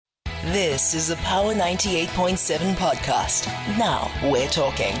This is a Power 98.7 podcast. Now we're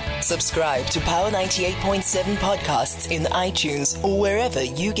talking. Subscribe to Power 98.7 podcasts in iTunes or wherever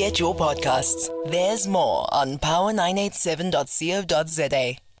you get your podcasts. There's more on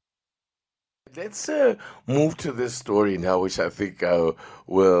power987.co.za. Let's move to this story now, which I think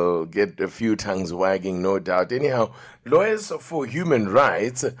will get a few tongues wagging, no doubt. Anyhow, lawyers for human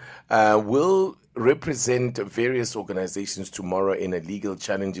rights will represent various organizations tomorrow in a legal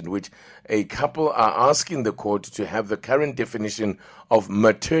challenge in which a couple are asking the court to have the current definition of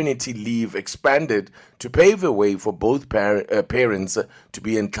maternity leave expanded to pave the way for both parents to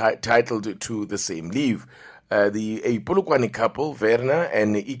be entitled to the same leave. The Polokwane couple, Werner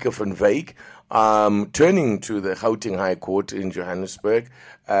and Ike van Wyk, turning to the Gauteng High Court in Johannesburg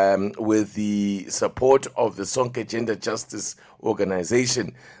with the support of the Sonke Gender Justice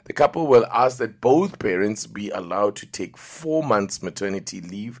Organization. The couple will ask that both parents be allowed to take 4 months maternity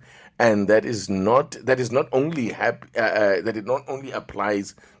leave, and that it not only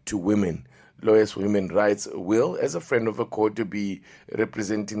applies to women. Lawyers for Human Rights will, as a friend of the court, to be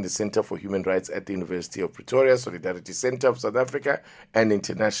representing the Center for Human Rights at the University of Pretoria, Solidarity Center of South Africa, and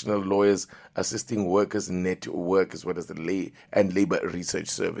International Lawyers Assisting Workers Network, as well as the Labor Research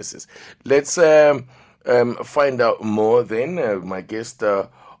Services. Let's find out more then. My guest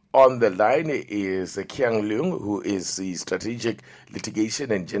on the line is Kiang Leung, who is the Strategic Litigation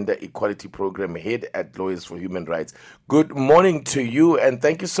and Gender Equality Program Head at Lawyers for Human Rights. Good morning to you, and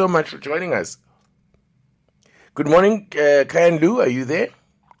thank you so much for joining us. Good morning, Kiang Leung, are you there?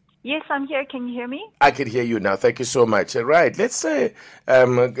 Yes, I'm here. Can you hear me? I can hear you now. Thank you so much. Right, let's start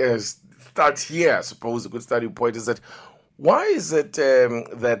here. I suppose a good starting point is that why is it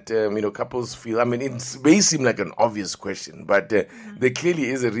that couples feel? I mean, it may seem like an obvious question, but there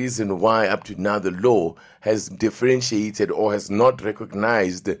clearly is a reason why, up to now, the law has differentiated or has not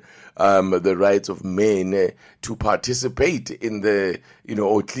recognized the rights of men to participate in the,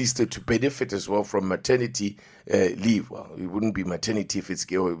 or at least to benefit as well from maternity leave. Well, it wouldn't be maternity if it's,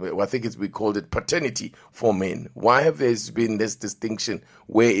 I think we called it paternity for men. Why have there been this distinction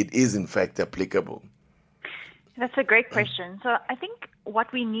where it is in fact applicable? That's a great question. So I think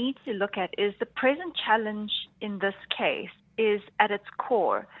what we need to look at is the present challenge in this case is at its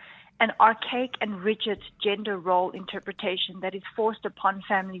core an archaic and rigid gender role interpretation that is forced upon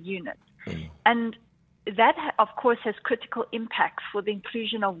family units. And that, of course, has critical impacts for the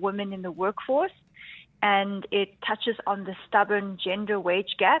inclusion of women in the workforce, and it touches on the stubborn gender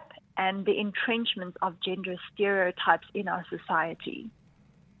wage gap and the entrenchment of gender stereotypes in our society.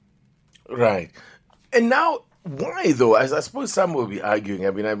 Right. And now, why though? I suppose some will be arguing.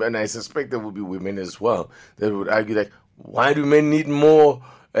 I mean, and I suspect there will be women as well that would argue like, why do men need more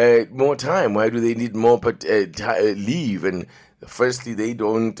time? Why do they need more leave? And firstly, they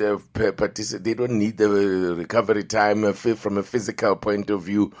don't participate. They don't need the recovery time from a physical point of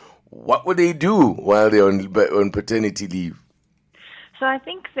view. What would they do while they're on paternity leave? So I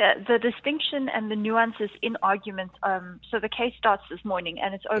think that the distinction and the nuances in arguments, so the case starts this morning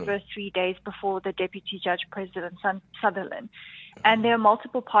and it's over 3 days before the Deputy Judge President Sutherland. And there are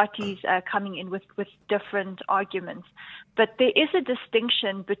multiple parties coming in with different arguments. But there is a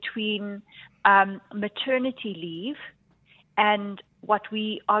distinction between maternity leave and what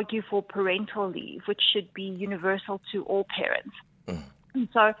we argue for parental leave, which should be universal to all parents. And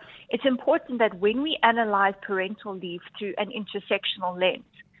so it's important that when we analyze parental leave through an intersectional lens,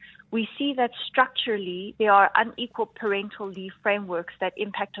 we see that structurally there are unequal parental leave frameworks that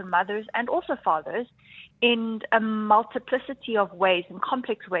impact on mothers and also fathers in a multiplicity of ways and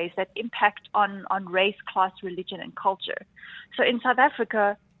complex ways that impact on race, class, religion, and culture. So in South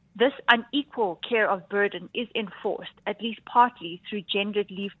Africa, this unequal care of burden is enforced, at least partly through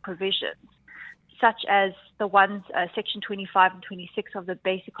gendered leave provisions, such as the ones, Section 25 and 26 of the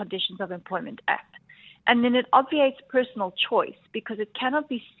Basic Conditions of Employment Act. And then it obviates personal choice because it cannot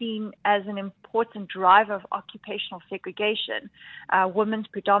be seen as an important driver of occupational segregation, women's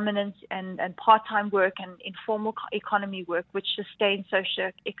predominance and part-time work and informal economy work, which sustain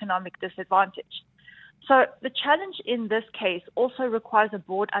socioeconomic disadvantage. So the challenge in this case also requires a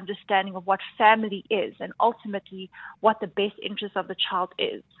broad understanding of what family is and ultimately what the best interest of the child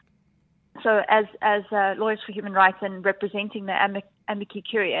is. So as Lawyers for Human Rights and representing the amici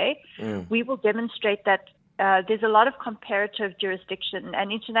curiae, we will demonstrate that there's a lot of comparative jurisdiction and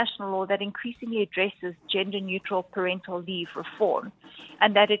international law that increasingly addresses gender-neutral parental leave reform,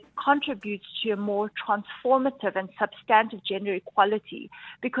 and that it contributes to a more transformative and substantive gender equality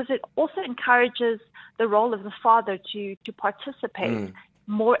because it also encourages the role of the father to participate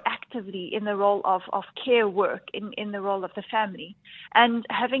more actively in the role of care work, in the role of the family. And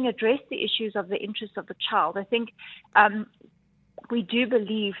having addressed the issues of the interests of the child, I think we do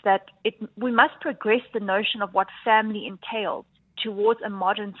believe that we must progress the notion of what family entails towards a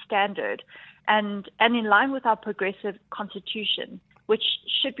modern standard and in line with our progressive constitution, which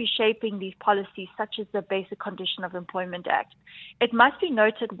should be shaping these policies, such as the Basic Condition of Employment Act. It must be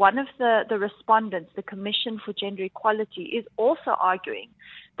noted one of the respondents, the Commission for Gender Equality, is also arguing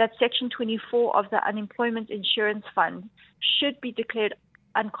that Section 24 of the Unemployment Insurance Fund should be declared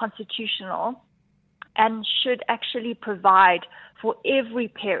unconstitutional and should actually provide for every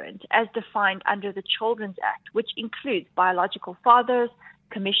parent as defined under the Children's Act, which includes biological fathers,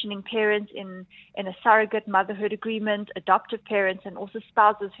 commissioning parents in a surrogate motherhood agreement, adoptive parents, and also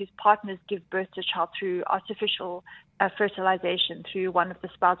spouses whose partners give birth to a child through artificial fertilization through one of the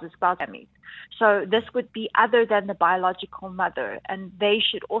spouse's gametes. So this would be other than the biological mother, and they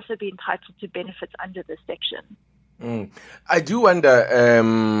should also be entitled to benefits under this section. I do wonder,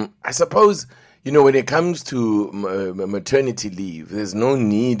 I suppose, when it comes to maternity leave, there's no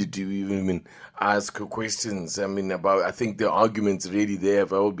need to even ask questions. I think the arguments really there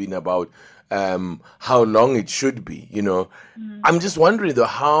have all been about how long it should be, I'm just wondering, though,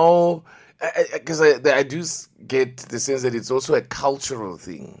 how, because I do get the sense that it's also a cultural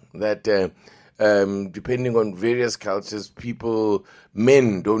thing, that depending on various cultures,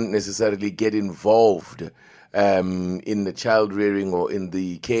 men don't necessarily get involved in the child rearing or in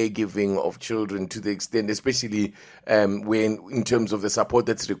the caregiving of children to the extent, especially when in terms of the support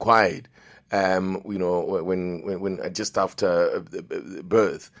that's required, when just after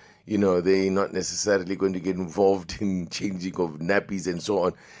birth, they're not necessarily going to get involved in changing of nappies and so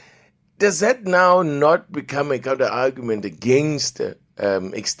on. Does that now not become a counter argument against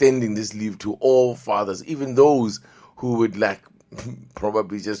extending this leave to all fathers, even those who would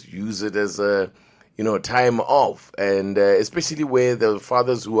probably just use it as a time off, and especially where the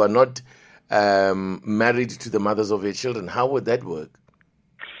fathers who are not married to the mothers of their children? How would that work?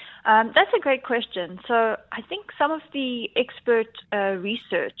 That's a great question. So I think some of the expert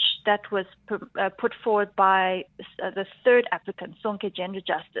research that was put forward by the third applicant, Sonke Gender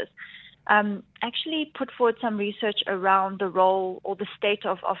Justice, actually put forward some research around the role or the state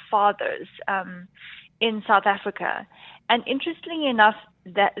of fathers in South Africa. And interestingly enough,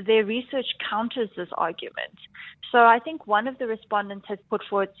 that their research counters this argument. So I think one of the respondents has put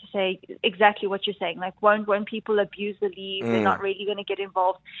forward to say exactly what you're saying, won't people abuse the leave? They're not really going to get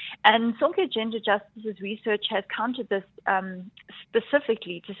involved. And Sonke Gender Justice's research has countered this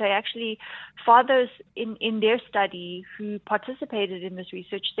specifically to say actually fathers in their study who participated in this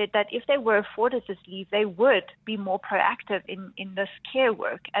research said that if they were afforded this leave, they would be more proactive in this care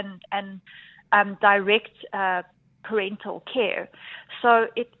work and direct parental care. So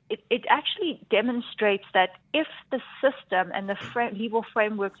it actually demonstrates that if the system and the legal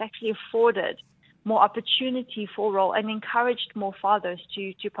frameworks actually afforded more opportunity for role and encouraged more fathers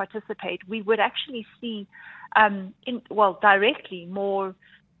to participate, we would actually see directly more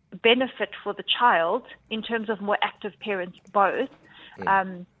benefit for the child in terms of more active parents both.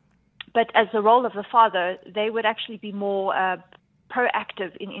 But as the role of the father, they would actually be more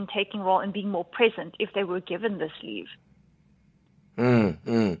proactive in taking role and being more present if they were given this leave.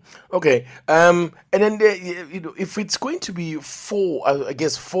 Okay. And then, if it's going to be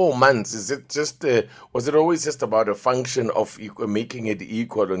 4 months, is it just, was it always just about a function of making it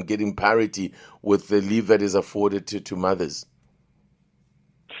equal and getting parity with the leave that is afforded to mothers?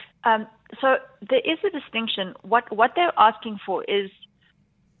 So there is a distinction. What they're asking for is,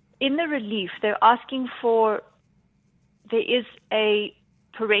 in the relief, they're asking for, there is a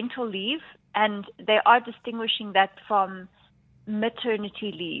parental leave, and they are distinguishing that from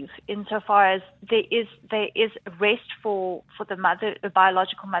maternity leave insofar as there is rest for the mother, the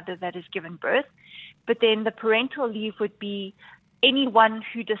biological mother that is given birth, but then the parental leave would be anyone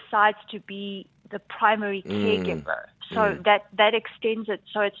who decides to be the primary caregiver. So that extends it.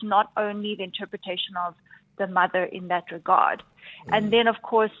 So it's not only the interpretation of the mother in that regard. And then, of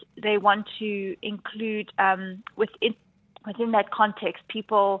course, they want to include within that context,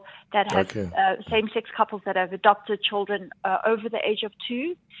 people that have same-sex couples that have adopted children over the age of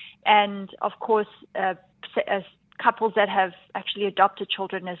 2, and of course, couples that have actually adopted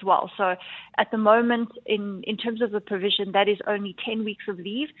children as well. So at the moment, in terms of the provision, that is only 10 weeks of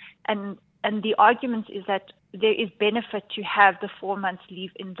leave, and the argument is that there is benefit to have the 4 months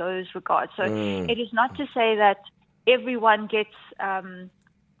leave in those regards. So it is not to say that everyone gets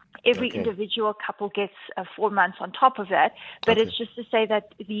Every Okay. individual couple gets 4 months on top of that, but Okay. it's just to say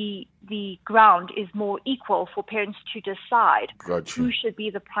that the ground is more equal for parents to decide Got you. who should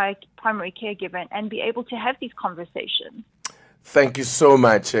be the primary caregiver and be able to have these conversations. Thank you so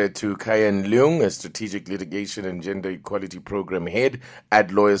much to Kayan Leung, a Strategic Litigation and Gender Equality Program Head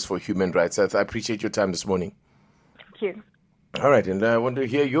at Lawyers for Human Rights. I appreciate your time this morning. Thank you. All right, and I want to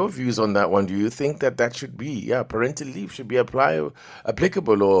hear your views on that one. Do you think that should be, parental leave should be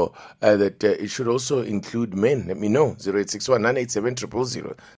applicable, or that it should also include men? Let me know. 0861 987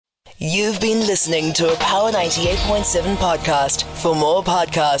 000. You've been listening to a Power 98.7 podcast. For more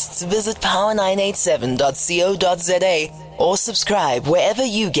podcasts, visit power987.co.za or subscribe wherever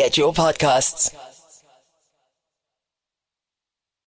you get your podcasts.